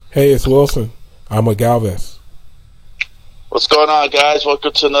Hey, it's Wilson. I'm with Galvez. What's going on, guys?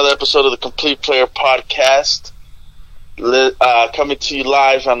 Welcome to another episode of the Complete Player Podcast. Coming to you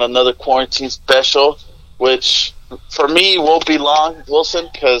live on another quarantine special, which for me won't be long, Wilson,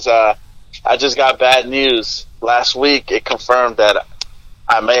 because I just got bad news. Last week, it confirmed that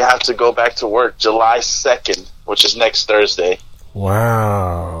I may have to go back to work July 2nd, which is next Thursday.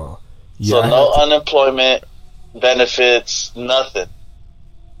 Wow. Yeah, so no unemployment benefits, nothing.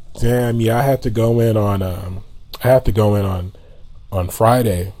 Damn, yeah, I have to go in on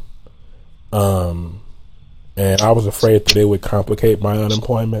Friday. And I was afraid that it would complicate my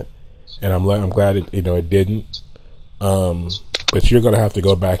unemployment, and I'm glad it didn't. But you're gonna have to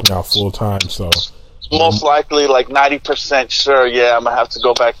go back now full time, so most likely like 90% sure, yeah, I'm gonna have to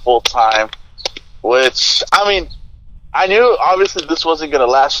go back full time. Which, I mean, I knew obviously this wasn't gonna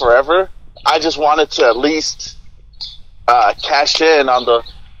last forever. I just wanted to at least cash in on the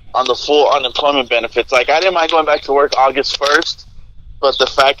full unemployment benefits. Like, I didn't mind going back to work August 1st, but the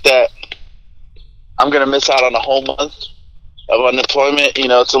fact that I'm going to miss out on a whole month of unemployment,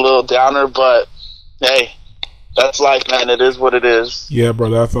 it's a little downer, but hey, that's life, man. It is what it is. Yeah, bro,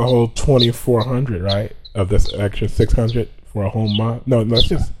 that's a whole $2,400, right? Of this extra $600 for a whole month. No, that's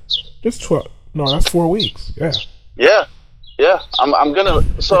just 12. No, that's 4 weeks. Yeah. Yeah, I'm gonna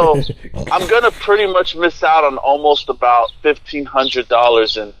pretty much miss out on almost about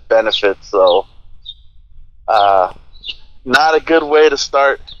 $1,500 in benefits. So, not a good way to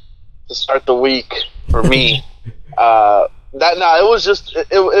start the week for me. It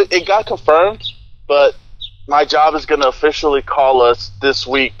got confirmed, but my job is gonna officially call us this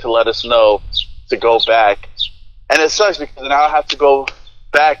week to let us know to go back, and it sucks because now I have to go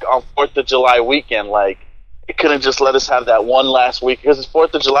back on 4th of July weekend. Like, it couldn't just let us have that one last week because it's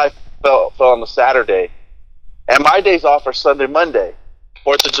 4th of July fell on a Saturday. And my days off are Sunday, Monday.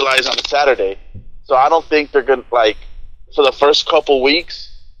 4th of July is on a Saturday. So I don't think they're going to, like, for the first couple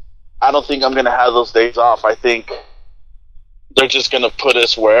weeks, I don't think I'm going to have those days off. I think they're just going to put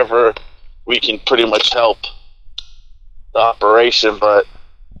us wherever we can pretty much help the operation. But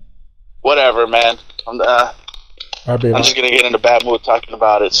whatever, man. I'm just gonna get in a bad mood talking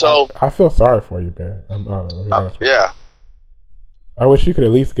about it. So I feel sorry for you, man. Yeah. I wish you could at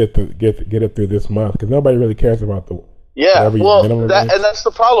least get it through this month because nobody really cares about the. Yeah, well, and that's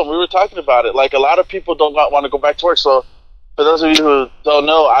the problem. We were talking about it. Like, a lot of people don't want to go back to work. So, for those of you who don't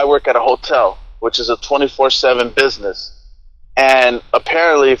know, I work at a hotel, which is a 24/7 business, and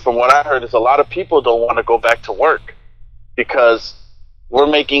apparently, from what I heard, is a lot of people don't want to go back to work because we're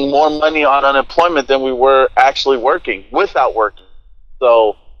making more money on unemployment than we were actually working without working.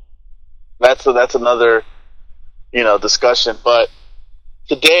 So that's another, discussion. But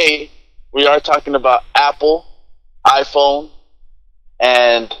today we are talking about Apple, iPhone,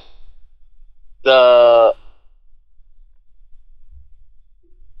 and the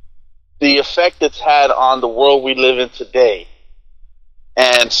effect it's had on the world we live in today.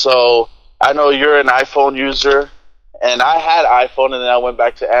 And so I know you're an iPhone user. And I had iPhone, and then I went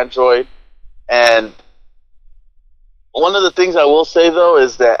back to Android. And one of the things I will say, though,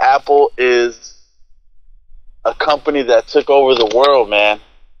 is that Apple is a company that took over the world, man.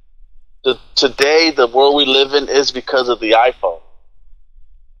 Today, the world we live in is because of the iPhone.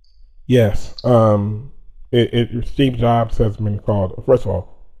 Yes. Steve Jobs has been called. First of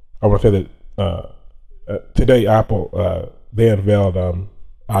all, I want to say that today, Apple, they unveiled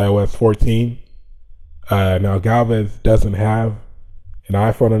iOS 14. Now Galvez doesn't have an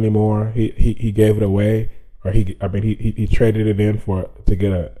iPhone anymore. He gave it away, or he traded it in to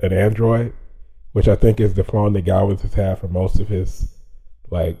get an Android, which I think is the phone that Galvez has had for most of his,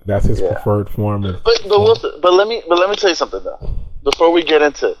 that's his preferred form. But let me tell you something though. Before we get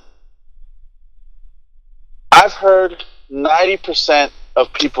into it, I've heard 90%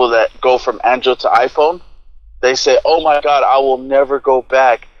 of people that go from Android to iPhone, they say, "Oh my God, I will never go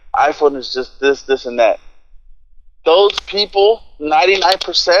back. iPhone is just this, and that." Those people,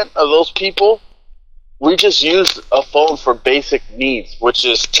 99% of those people, we just use a phone for basic needs, which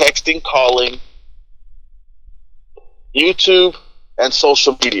is texting, calling, YouTube, and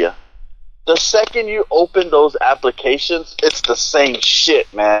social media. The second you open those applications, it's the same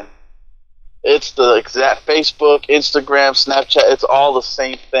shit, man. It's the exact Facebook, Instagram, Snapchat, it's all the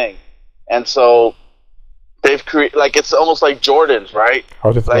same thing. And so they've created, it's almost like Jordans, right? I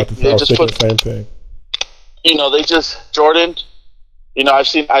was just about to say, the same thing. They just, Jordan, I've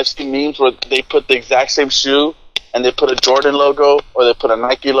seen memes where they put the exact same shoe and they put a Jordan logo, or they put a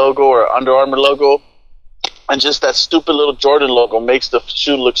Nike logo or an Under Armour logo, and just that stupid little Jordan logo makes the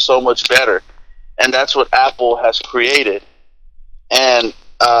shoe look so much better. And that's what Apple has created. And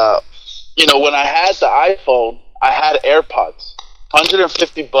when I had the iPhone, I had AirPods,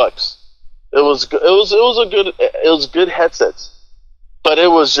 $150. It was good headsets, but it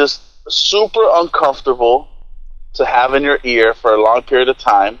was just super uncomfortable to have in your ear for a long period of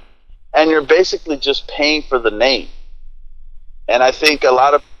time, and you're basically just paying for the name. And I think a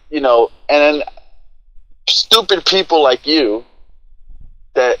lot of and then stupid people like you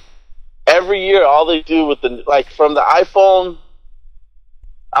that every year all they do with from the iPhone,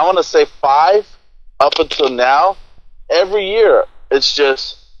 I want to say 5 up until now, every year it's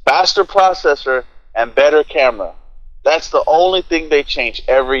just faster processor and better camera. That's the only thing they change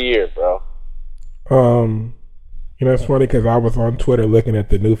every year, bro. It's funny because I was on Twitter looking at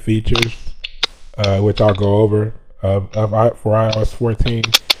the new features, which I'll go over for iOS 14,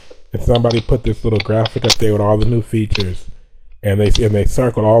 and somebody put this little graphic up there with all the new features, and they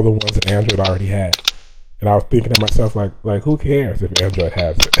circled all the ones that Android already had. And I was thinking to myself, like who cares if Android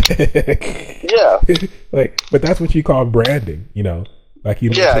has it? Yeah. But that's what you call branding, Like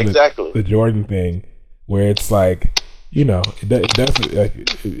yeah, exactly. The Jordan thing, where it's like, it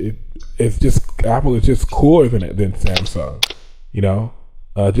doesn't it's just Apple is just cooler than Samsung,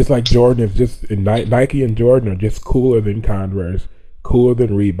 just like Jordan is just Nike and Jordan are just cooler than Converse, cooler than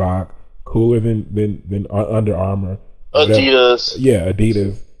Reebok, cooler than Under Armour, Adidas. Yeah,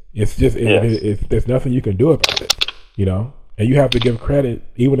 Adidas. It's just there's nothing you can do about it, And you have to give credit,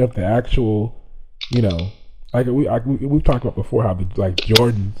 even if the actual, we've talked about before how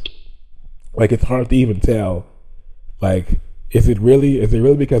Jordans, it's hard to even tell, is it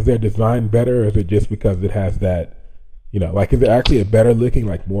really because they're designed better, or is it just because it has that, is it actually a better looking,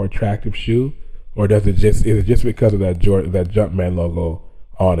 more attractive shoe, or is it just because of that Jumpman logo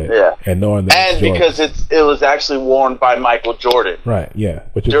on it? Yeah. And knowing that, and because it was actually worn by Michael Jordan. Right. Yeah.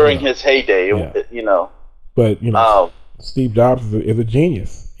 During his heyday, But Steve Jobs is a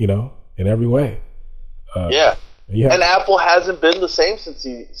genius, in every way. Yeah. And Apple hasn't been the same since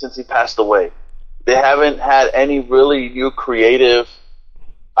he passed away. They haven't had any really new creative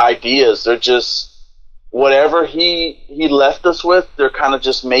ideas. They're just whatever he left us with, they're kind of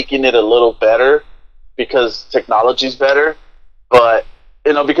just making it a little better because technology's better. But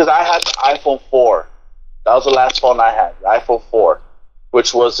because I had the iPhone 4. That was the last phone I had, the iPhone 4,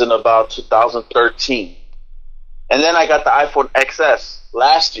 which was in about 2013. And then I got the iPhone XS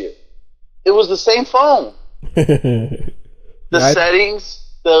last year. It was the same phone. Settings,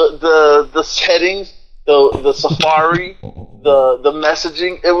 the settings, the Safari, the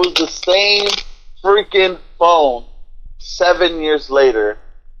messaging, it was the same freaking phone 7 years later.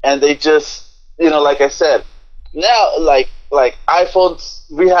 And they just, like I said, now, like iPhones,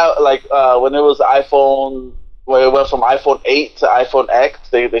 we have, when it was iPhone, when it went from iPhone 8 to iPhone X,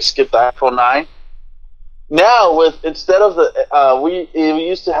 they skipped the iPhone 9. Now, instead of we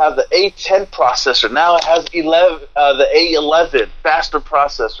used to have the A10 processor. Now it has the A11 faster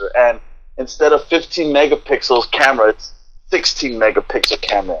processor, and instead of 15 megapixels camera, it's 16 megapixel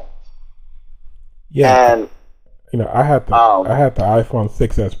camera. Yeah, and I had the iPhone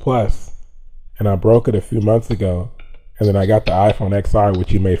 6s Plus, and I broke it a few months ago, and then I got the iPhone XR,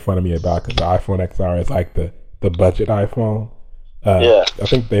 which you made fun of me about because the iPhone XR is like the budget iPhone. I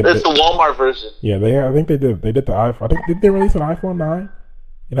think it's the Walmart version. Yeah, I think they did the iPhone. I think did they release an iPhone 9?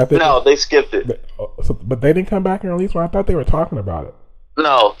 And they skipped it. But they didn't come back and release one. I thought they were talking about it.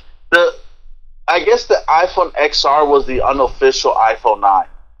 No, I guess the iPhone XR was the unofficial iPhone 9.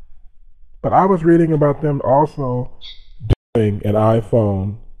 But I was reading about them also doing an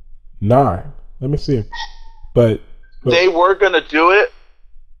iPhone 9. Let me see. But they were gonna do it,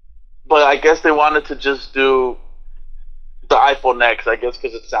 but I guess they wanted to just do the iPhone X, I guess,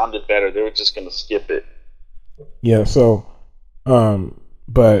 because it sounded better. They were just going to skip it. Yeah. So,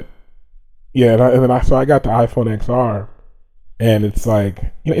 but yeah, so I got the iPhone XR, and it's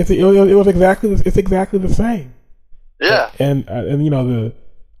like it's exactly the same. Yeah. And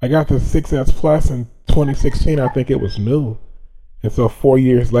I got the 6S Plus in 2016. I think it was new, and so 4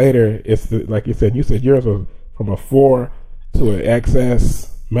 years later, it's like you said yours was from a 4 to an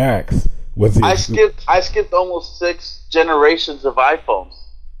XS Max. I skipped almost 6 generations of iPhones,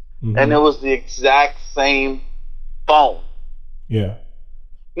 and it was the exact same phone. Yeah.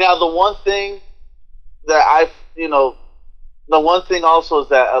 Now the one thing that the one thing also is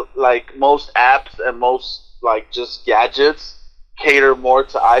that most apps and most just gadgets cater more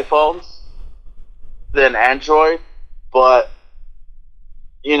to iPhones than Android, but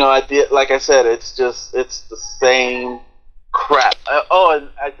like I said, it's the same crap. And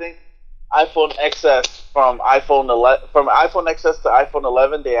I think iPhone XS from iPhone XS to iPhone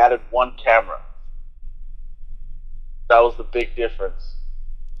 11, they added one camera. That was the big difference.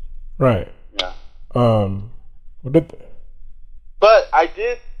 Right. Yeah. But I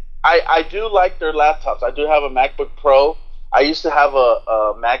do like their laptops. I do have a MacBook Pro. I used to have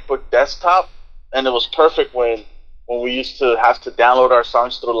a MacBook desktop, and it was perfect when we used to have to download our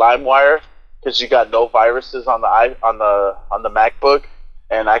songs through LimeWire, because you got no viruses on the MacBook,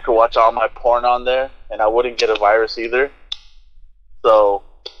 and I could watch all my porn on there, and I wouldn't get a virus either. So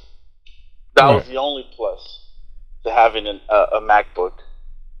that was the only plus to having a MacBook.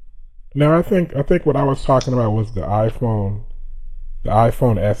 Now I think what I was talking about was the iPhone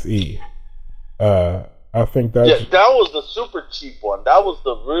SE. I think that that was the super cheap one. That was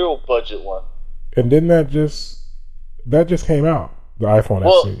the real budget one. And didn't that just came out? The iPhone SE.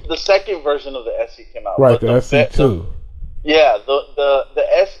 Well, the second version of the SE came out. Right, the SE2. Yeah, the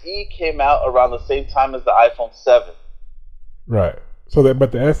SE came out around the same time as the iPhone 7. Right. So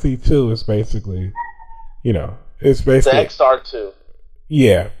but the SE2 is basically, it's basically the XR2.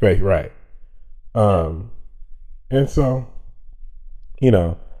 Yeah, right. And so,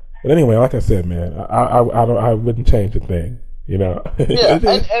 but anyway, like I said, man, I wouldn't change a thing, Yeah,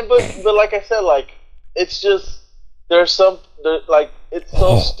 but like I said, like it's just it's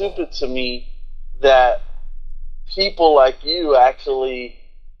so stupid to me that people like you actually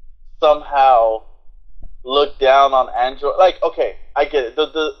somehow look down on Android. Like, okay, I get it.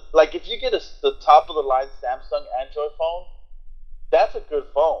 Like if you get the top of the line Samsung Android phone, that's a good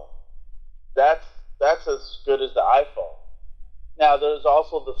phone. That's as good as the iPhone. Now, there's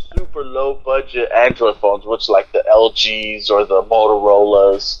also the super low budget Android phones, which like the LGs or the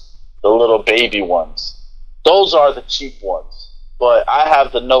Motorola's, the little baby ones. Those are the cheap ones. But I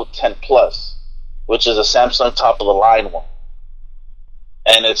have the Note 10 Plus, which is a Samsung top of the line one.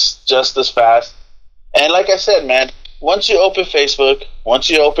 And it's just as fast. And like I said, man, once you open Facebook, once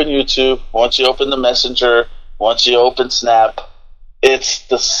you open YouTube, once you open the Messenger, once you open Snap, it's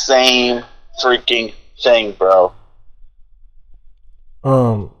the same freaking thing, bro.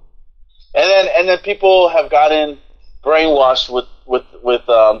 And then people have gotten brainwashed with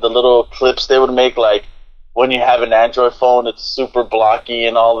the little clips they would make, like when you have an Android phone, it's super blocky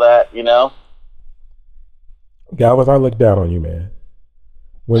and all that, Galvez, I look down on you, man.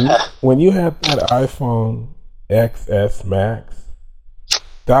 When you had that iPhone XS Max,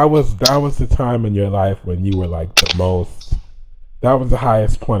 that was the time in your life when you were like the most. That was the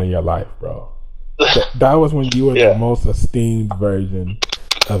highest point in your life, bro. That was when you were the most esteemed version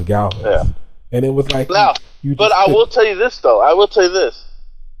of Galvez. Yeah. And it was like now, but I will tell you this though.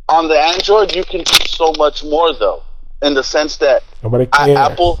 On the Android, you can do so much more though, in the sense that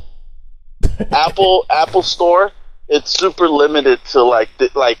Apple Store, it's super limited to like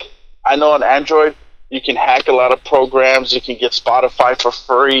I know on Android you can hack a lot of programs. You can get Spotify for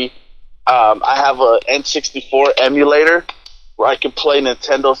free. I have a N64 emulator where I can play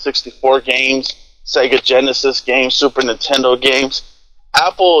Nintendo 64 games, Sega Genesis games, Super Nintendo games.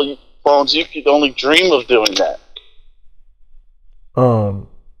 Apple phones, you could only dream of doing that.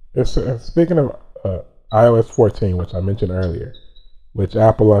 Speaking of iOS 14, which I mentioned earlier, which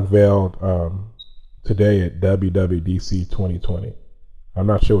Apple unveiled today at WWDC 2020. I'm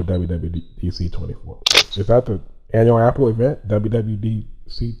not sure what WWDC 24 is. That the annual Apple event,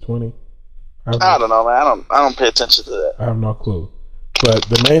 WWDC 20? I don't know, man. I don't pay attention to that. I have no clue. But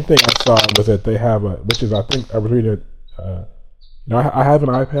the main thing I saw was that they have I was reading I have an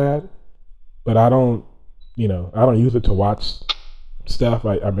iPad, but I don't use it to watch stuff.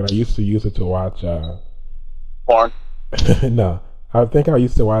 I used to use it to watch porn. No, I think I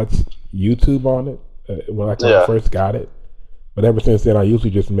used to watch YouTube on it when I first got it. But ever since then, I usually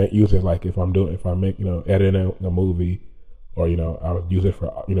just use it like if I'm editing a movie, or I would use it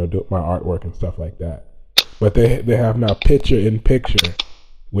for do my artwork and stuff like that. But they have now picture in picture,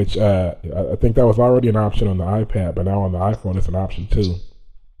 which I think that was already an option on the iPad, but now on the iPhone it's an option too,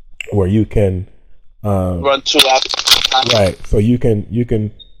 where you can run two apps. Right, so you can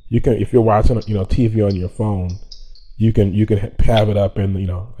if you're watching TV on your phone, you can have it up in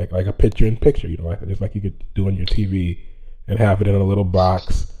like a picture in picture, just like you could do on your TV, and have it in a little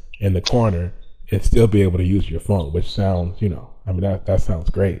box in the corner and still be able to use your phone, which sounds that sounds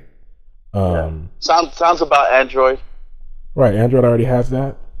great. Sounds about Android. Right, Android already has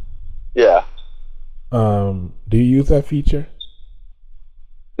that? Yeah. Do you use that feature?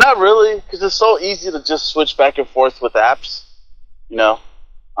 Not really, because it's so easy to just switch back and forth with apps,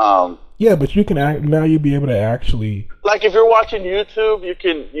 Yeah, but you can now you'll be able to actually, like if you're watching YouTube, you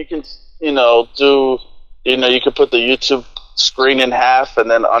can you can put the YouTube screen in half,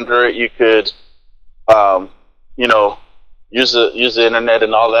 and then under it you could use the internet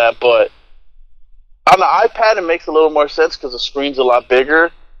and all that. But on the iPad, it makes a little more sense because the screen's a lot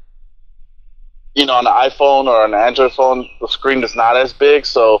bigger. on an iPhone or an Android phone, the screen is not as big,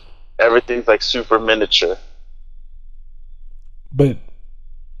 so everything's like super miniature. But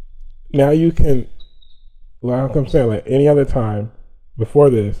now you can, like I'm saying, like any other time before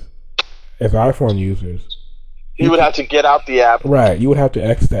this, as iPhone users, you would have to get out the app. Right, you would have to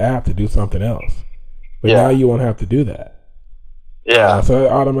exit the app to do something else. But now you won't have to do that. Yeah. So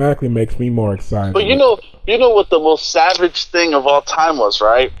it automatically makes me more excited. But you know what the most savage thing of all time was,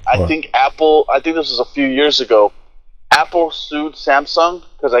 right? I think this was a few years ago. Apple sued Samsung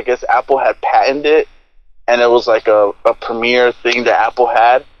because I guess Apple had patented it, and it was like a premier thing that Apple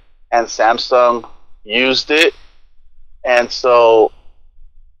had, and Samsung used it. And so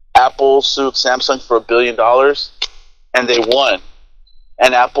Apple sued Samsung for $1 billion, and they won.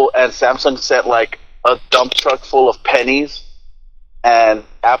 And Samsung sent like a dump truck full of pennies, and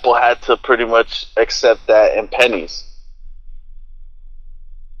Apple had to pretty much accept that in pennies.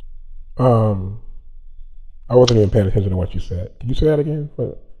 I wasn't even paying attention to what you said. Can you say that again?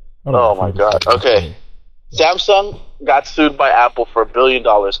 Oh my God. Okay. Samsung got sued by Apple for $1 billion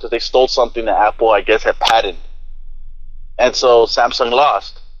because they stole something that Apple, I guess, had patented. And so Samsung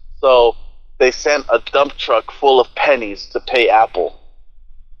lost. So they sent a dump truck full of pennies to pay Apple.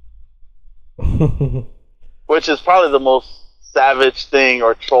 Which is probably the most savage thing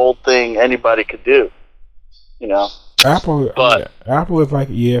or troll thing anybody could do. Apple is like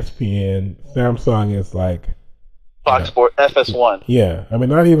ESPN. Samsung is like Fox Sports, FS1. Yeah, I mean,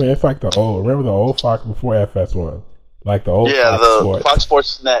 not even. It's like remember the old Fox before FS1, like the old Fox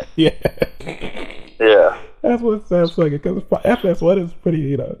Sports Net. Yeah, yeah. That's what Samsung is, because FS1 is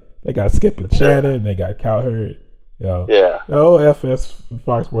pretty. They got Skip and Shannon, they got Cowherd. Yeah. The old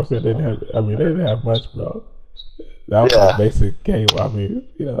Fox Sports Net didn't have. I mean, they didn't have much, bro. That was a basic cable. I mean,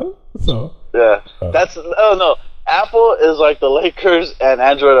 so. Yeah, no. Apple is like the Lakers and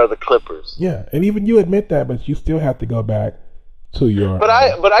Android are the Clippers. Yeah, and even you admit that, but you still have to go back to your. But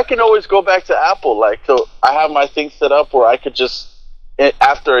I can always go back to Apple. Like, so I have my thing set up where I could just,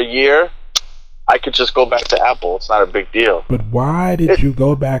 after a year, I could just go back to Apple. It's not a big deal. But why did you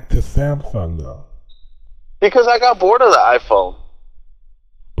go back to Samsung though? Because I got bored of the iPhone.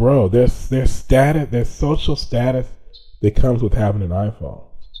 Bro, there's status, there's social status that comes with having an iPhone.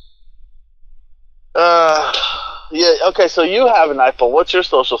 Yeah, okay, so you have an iPhone. What's your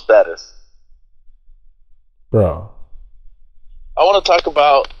social status? Bro. I want to talk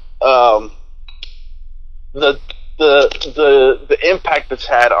about the impact it's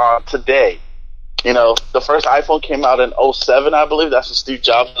had on today. The first iPhone came out in 2007, I believe. That's when Steve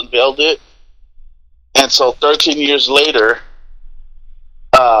Jobs unveiled it. And so 13 years later,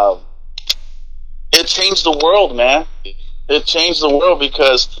 it changed the world, man. It changed the world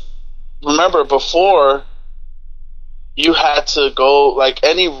because, remember, before, you had to go, like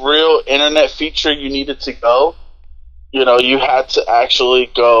any real internet feature you needed to go, you had to actually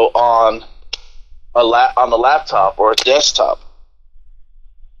go on the laptop or a desktop.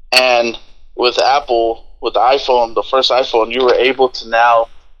 And with Apple, with the iPhone, the first iPhone, you were able to now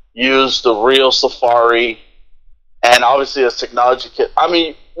use the real Safari, and obviously as technology kit. I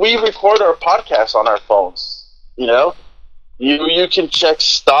mean, we record our podcasts on our phones. You can check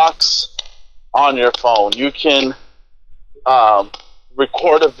stocks on your phone. You can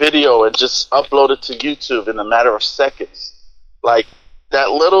record a video and just upload it to YouTube in a matter of seconds. Like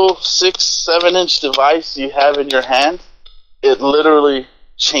that little 6-7 inch device you have in your hand, it literally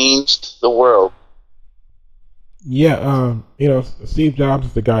changed the world. Yeah, Steve Jobs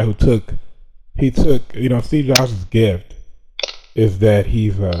is the guy who took Steve Jobs' gift is that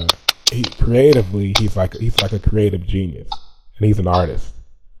he's like a creative genius, and he's an artist.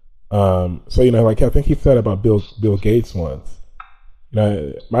 So like I think he said about Bill Gates once.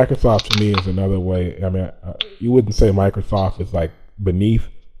 Microsoft to me is another way. I mean, you wouldn't say Microsoft is like beneath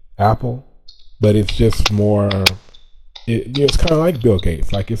Apple, but it's just more. It's kind of like Bill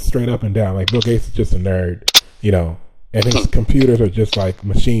Gates. Like it's straight up and down. Like Bill Gates is just a nerd, and his computers are just like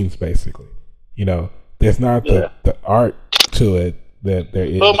machines, basically. There's not the art to it that there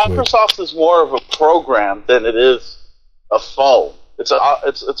is. But Microsoft is more of a program than it is a phone.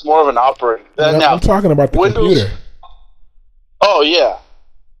 It's more of an operating. Now, I'm talking about the Windows, computer. Oh yeah.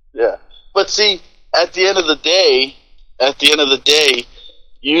 But see, at the end of the day,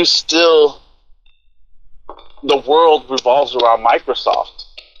 the world revolves around Microsoft.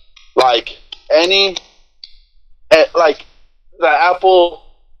 Like the Apple,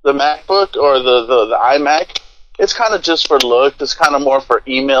 the MacBook or the iMac, it's kind of just for look. It's kind of more for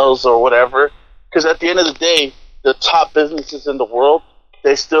emails or whatever. Because at the end of the day, the top businesses in the world,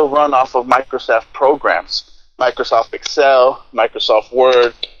 they still run off of Microsoft programs. Microsoft Excel, Microsoft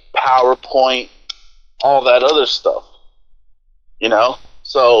Word, PowerPoint, all that other stuff. You know?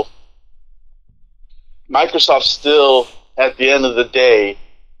 So Microsoft still, at the end of the day,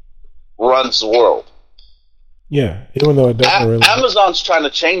 runs the world. Yeah, even though it doesn't really. Amazon's trying to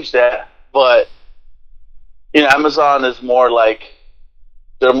change that, but Amazon is more like,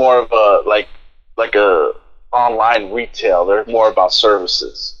 they're more of a like a online retail. They're more about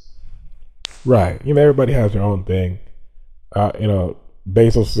services. Right. Everybody has their own thing.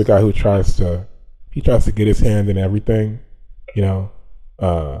 Bezos is the guy who tries to get his hand in everything.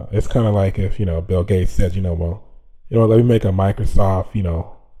 It's kind of like if Bill Gates said, let me make a Microsoft,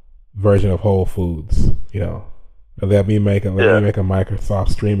 version of Whole Foods. Let me make a Microsoft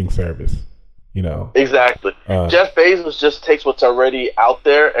streaming service. Exactly. Jeff Bezos just takes what's already out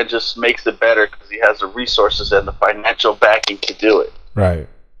there and just makes it better because he has the resources and the financial backing to do it. Right.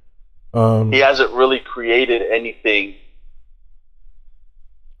 He hasn't really created anything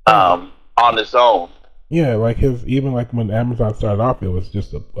on his own. Yeah, even when Amazon started off, it was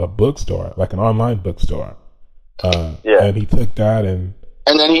just a bookstore, like an online bookstore. And he took that and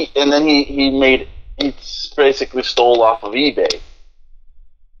then he basically stole off of eBay.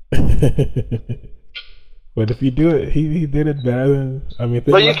 But if you do it, he did it better than.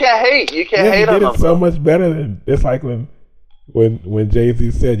 But you can't hate. You can't hate on him. He did it so much better than. It's like when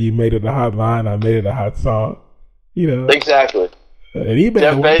Jay-Z said, "You made it a hot line, I made it a hot song." Exactly. And eBay,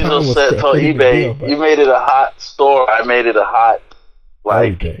 Jeff Bezos told eBay, "You made it a hot store, I made it a hot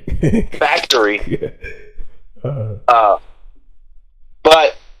factory." Yeah.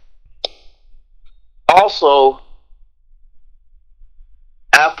 But also,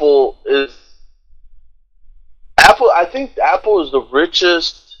 I think Apple is the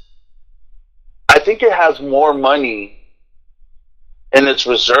richest. I think it has more money in its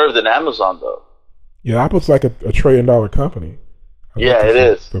reserve than Amazon, though. Yeah, Apple's like a $1 trillion company. Yeah, it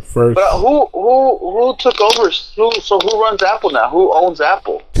is. The first. But who took over? Who runs Apple now? Who owns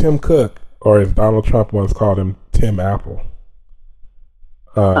Apple? Tim Cook, or as Donald Trump once called him, Tim Apple.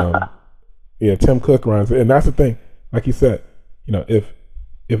 Yeah, Tim Cook runs it, and that's the thing. Like you said, if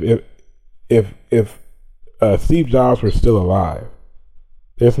Steve Jobs were still alive,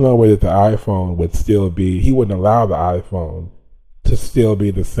 there's no way that the iPhone would still be. He wouldn't allow the iPhone to still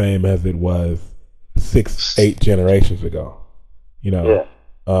be the same as it was 6-8 generations ago. Yeah.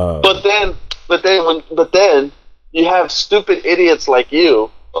 But then you have stupid idiots like you,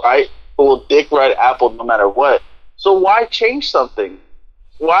 right? Who will dick ride Apple no matter what. So why change something?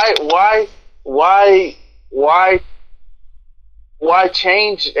 Why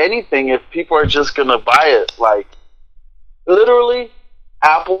change anything if people are just gonna buy it? Like, literally,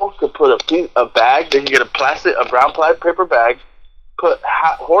 Apple could put a bag. They can get a brown paper bag, put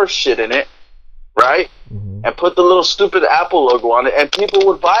horse shit in it, right? Mm-hmm. And put the little stupid Apple logo on it, and people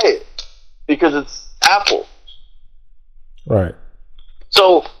would buy it because it's Apple. Right.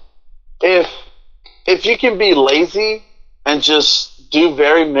 So if you can be lazy and just do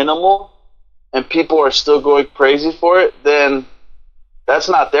very minimal, and people are still going crazy for it, then that's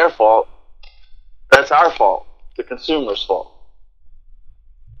not their fault. That's our fault. The consumer's fault.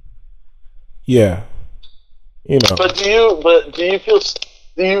 Yeah. But do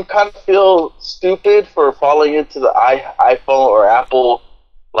you kind of feel stupid for falling into the iPhone or Apple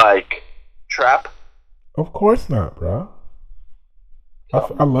trap? Of course not, bro.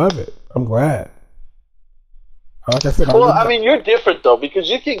 I love it. I'm glad. Like I said, you're different though, because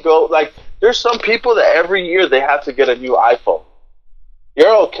you can go there's some people that every year they have to get a new iPhone.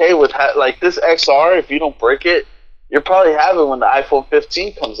 You're okay with this XR. If you don't break it, you'll probably have it when the iPhone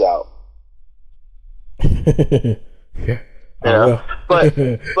 15 comes out. Yeah. But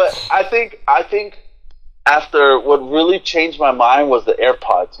I think after what really changed my mind was the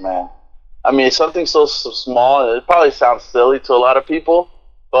AirPods, man. It's something so small, and it probably sounds silly to a lot of people,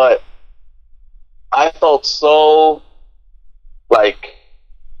 but I felt like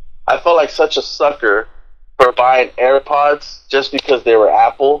such a sucker for buying AirPods just because they were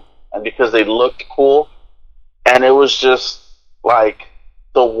Apple and because they looked cool, and it was just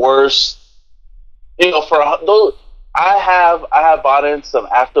the worst. For those, I have bought in some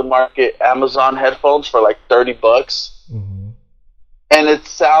aftermarket Amazon headphones for $30, mm-hmm. and it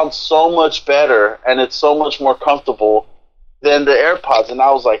sounds so much better and it's so much more comfortable than the AirPods. And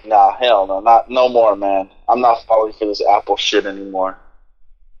I was like, nah, hell no, no more, man. I'm not falling for this Apple shit anymore.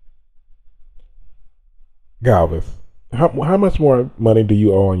 Galvis, how much more money do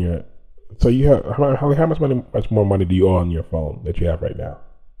you owe on your? So you have how much more money do you owe on your phone that you have right now?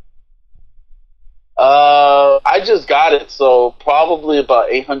 I just got it, so probably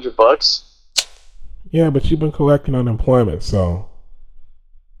about $800. Yeah, but you've been collecting unemployment, so.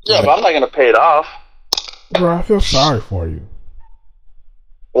 Yeah, but I'm not gonna pay it off. Bro, I feel sorry for you.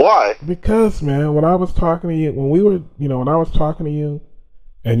 Why? Because, man, when I was talking to you, when I was talking to you,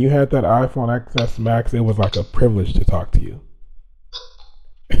 and you had that iPhone XS Max, it was like a privilege to talk to you.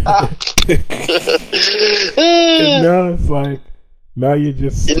 Now it's like, now you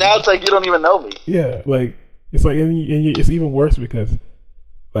just. Now it's like you don't even know me. Yeah, like it's like, and it's even worse because,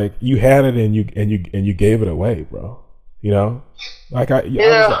 like, you had it and you gave it away, bro. You know, like I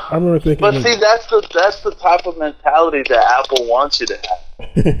remember thinking. But see, that's the type of mentality that Apple wants you to have.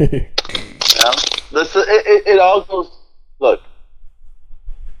 You know, it all goes. Look,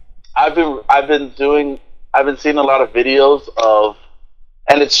 I've been seeing a lot of videos of,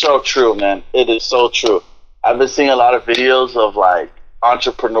 and it's so true, man. It is so true. I've been seeing a lot of videos of like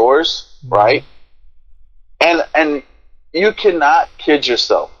entrepreneurs, right? And you cannot kid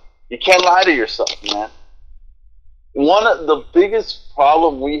yourself. You can't lie to yourself, man. One of the biggest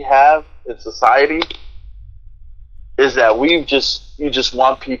problem we have in society is that you just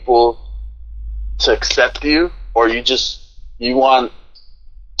want people to accept you, or you want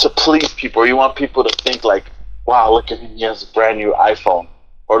to please people, or you want people to think like, wow, look at him, he has a brand new iPhone,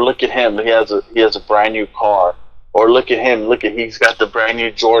 or look at him, he has a brand new car, or look at him, he's got the brand new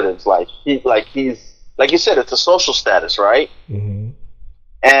Jordans. He's like you said, it's a social status, right? Mm-hmm.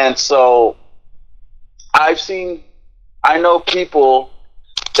 And so I know people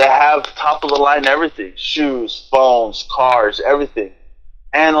that have top of the line everything, shoes, phones, cars, everything,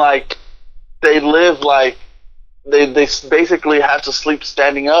 and like they live like they basically have to sleep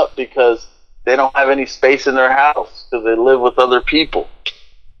standing up because they don't have any space in their house because they live with other people,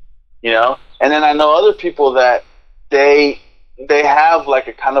 you know. And then I know other people that they have like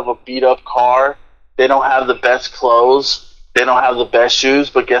a kind of a beat up car. They don't have the best clothes. They don't have the best shoes.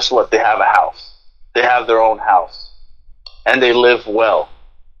 But guess what? They have a house. They have their own house. And they live well,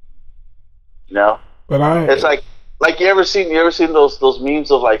 you know. But it's like you ever seen those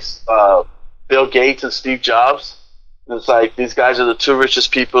memes of like Bill Gates and Steve Jobs? And it's like these guys are the two richest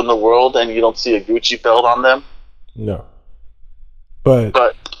people in the world, and you don't see a Gucci belt on them. No,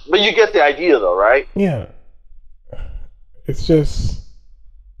 but you get the idea, though, right? Yeah, it's just,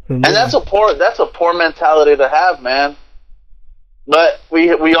 and that's a poor mentality to have, man. But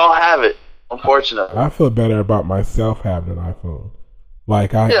we all have it. Unfortunately, I feel better about myself having an iPhone.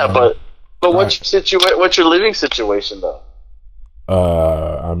 But what's your living situation though?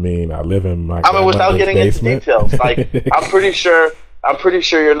 I mean, I live in my. Without getting basement. into details, like I'm pretty sure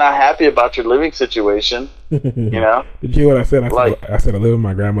you're not happy about your living situation. You know? Did you hear what I said? I said I live in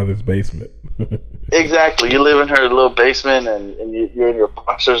my grandmother's basement. Exactly. You live in her little basement, and you're in your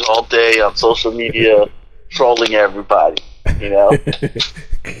boxers all day on social media, trolling everybody. You know,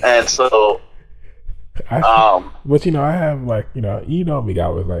 and so, but you know, I have like, you know me. I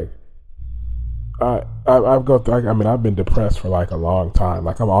was like, I've gone through. I mean, I've been depressed for like a long time.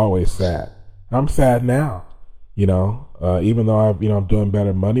 Like I'm always sad. I'm sad now. You know, even though I'm doing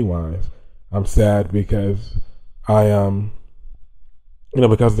better money wise, I'm sad because because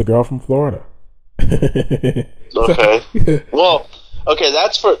of the girl from Florida. Okay. Well, okay.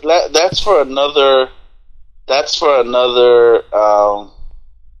 That's for another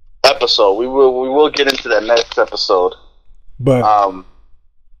episode. We will get into that next episode. But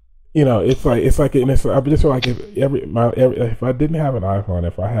it's like I just feel like if I didn't have an iPhone,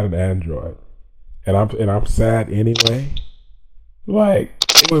 if I had an Android, and I'm sad anyway, like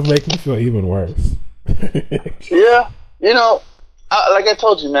it would make me feel even worse. Yeah, you know, like I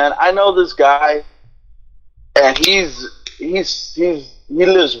told you, man. I know this guy, and he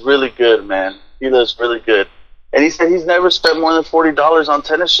lives really good, man. He lives really good. And he said he's never spent more than $40 on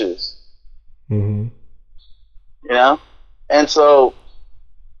tennis shoes. Mm-hmm. You know? And so,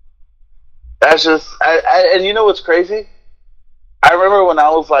 that's just... and you know what's crazy? I remember when I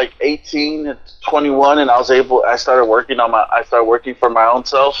was like 18 and 21 and I started working for my own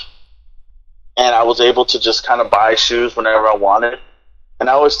self. And I was able to just kind of buy shoes whenever I wanted. And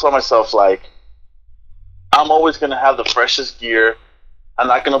I always told myself, like, I'm always going to have the freshest gear. I'm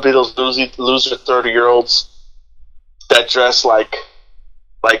not going to be those loser 30-year-olds that dress like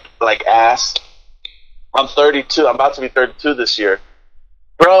ass. I'm 32. I'm about to be 32 this year.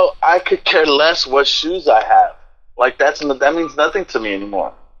 Bro, I could care less what shoes I have. Like that means nothing to me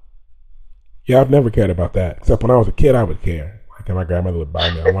anymore. Yeah, I've never cared about that. Except when I was a kid, I would care. Like my grandmother would buy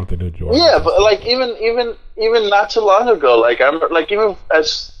me. I wanted the new Jordan. Yeah, but like even not too long ago, like even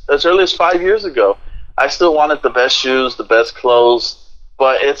as early as 5 years ago, I still wanted the best shoes, the best clothes.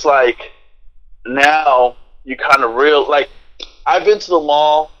 But it's like now you kind of like I've been to the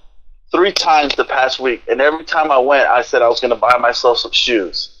mall 3 times the past week, and every time I went, I said I was going to buy myself some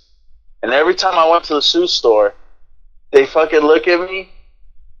shoes. And every time I went to the shoe store, they fucking look at me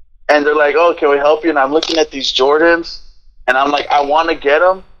and they're like, "Oh, can we help you?" And I'm looking at these Jordans and I'm like, I want to get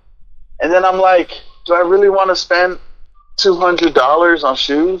them. And then I'm like, do I really want to spend $200 on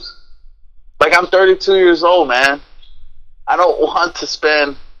shoes? Like, I'm 32 years old, man. I don't want to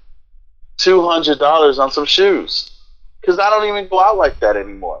spend $200 on some shoes because I don't even go out like that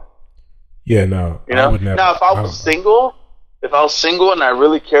anymore. Yeah, no. You know? Now, if I was single and I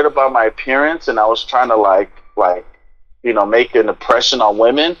really cared about my appearance and I was trying to like make an impression on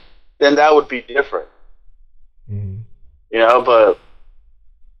women, then that would be different. Mm-hmm. You know, but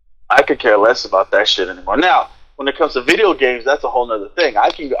I could care less about that shit anymore. Now, when it comes to video games, that's a whole nother thing.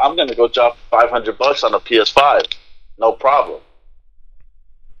 I'm gonna go drop $500 on a PS5, no problem.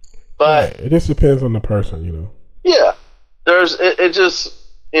 But it just depends on the person, you know. Yeah, it just,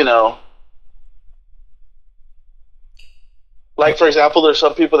 you know, like for example, there's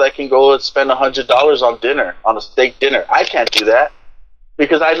some people that can go and spend $100 on dinner, on a steak dinner. I can't do that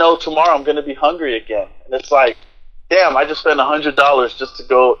because I know tomorrow I'm gonna be hungry again, and it's like, damn, I just spent $100 just to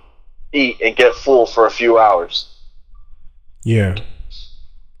go eat and get full for a few hours. Yeah,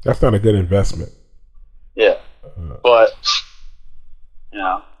 that's not a good investment. Yeah, but you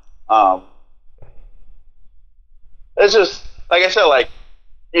know, it's just like I said, like,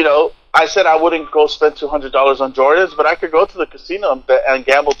 you know, I said I wouldn't go spend $200 on Jordans, but I could go to the casino and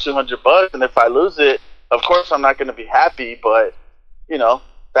gamble $200, and if I lose it, of course I'm not going to be happy, but you know,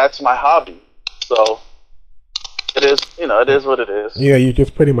 that's my hobby, so. It is, you know, it is what it is. Yeah, you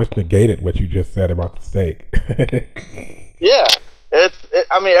just pretty much negated what you just said about the steak. Yeah,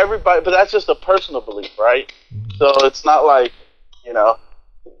 I mean, everybody, but that's just a personal belief, right? Mm-hmm. So it's not like, you know,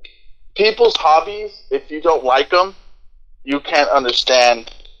 people's hobbies, if you don't like them, you can't understand,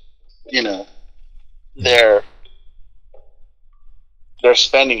 you know, their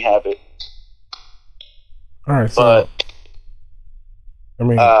spending habit. All right, so, I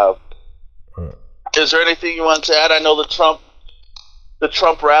mean... is there anything you want to add? I know the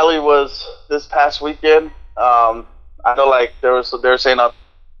Trump rally was this past weekend. I know, like, they were saying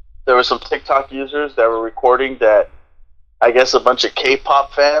there were some TikTok users that were recording that I guess a bunch of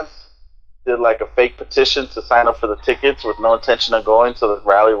K-pop fans did like a fake petition to sign up for the tickets with no intention of going, so the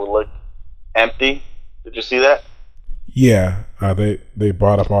rally would look empty. Did you see that? Yeah, they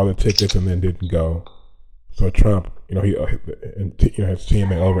bought up all the tickets and then didn't go. So Trump, you know, his team,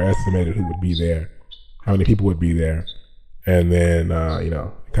 they overestimated who would be there, how many people would be there, and then you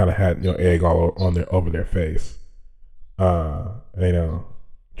know, kind of had, you know, egg all over their face. You know,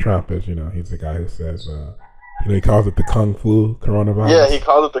 Trump is, you know, he's the guy who says, you know, he calls it the Kung Flu coronavirus. Yeah, he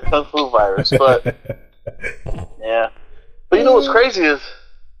calls it the Kung Flu virus, but yeah. But you know what's crazy is,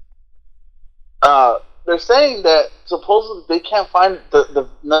 they're saying that supposedly they can't find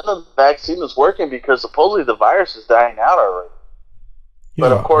none of the vaccine is working because supposedly the virus is dying out already. Yeah,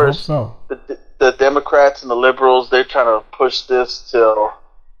 but of course, the Democrats and the liberals, they're trying to push this to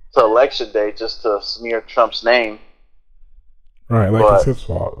election day just to smear Trump's name. Right, like it's his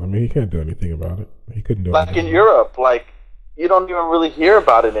fault. I mean, he can't do anything about it. He couldn't do anything. Like in Europe, like you don't even really hear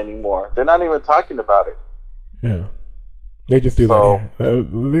about it anymore. They're not even talking about it. Yeah, they just do that.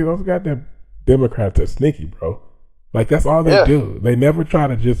 Those goddamn Democrats are sneaky, bro. Like that's all they do. They never try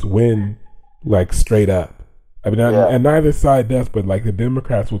to just win, like straight up. I mean, and neither side does. But like the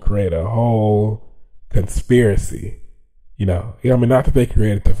Democrats will create a whole conspiracy. You know, I mean, not that they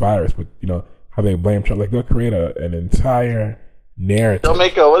created the virus, but you know how they blame Trump. Like they'll create an entire narrative. They'll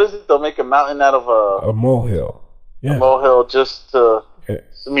make They'll make a mountain out of a molehill. Yeah, a molehill just to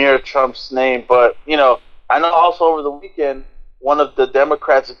smear Trump's name. But you know, I know also over the weekend, one of the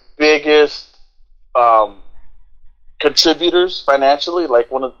Democrats' biggest contributors financially,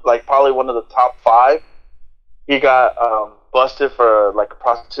 probably one of the top 5, he got busted for like a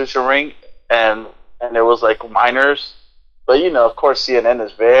prostitution ring, and it was like minors. But you know, of course, CNN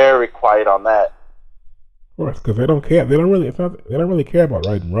is very quiet on that. Of course, because they don't care. They don't really care about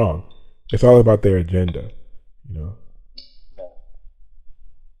right and wrong. It's all about their agenda. You know.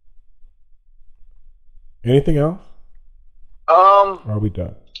 Anything else? Or are we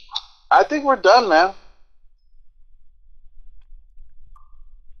done? I think we're done, man.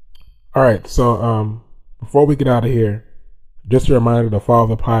 All right, so before we get out of here, just a reminder to follow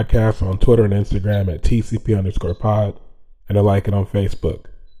the podcast on Twitter and Instagram at TCP_pod and to like it on Facebook.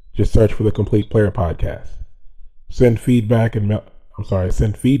 Just search for the Complete Player Podcast. Send feedback and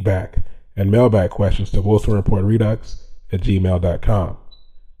mailbag questions to WilsonReportRedux@gmail.com.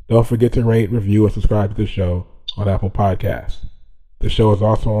 Don't forget to rate, review, and subscribe to the show on Apple Podcasts. The show is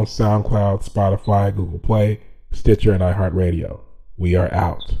also on SoundCloud, Spotify, Google Play, Stitcher, and iHeartRadio. We are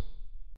out.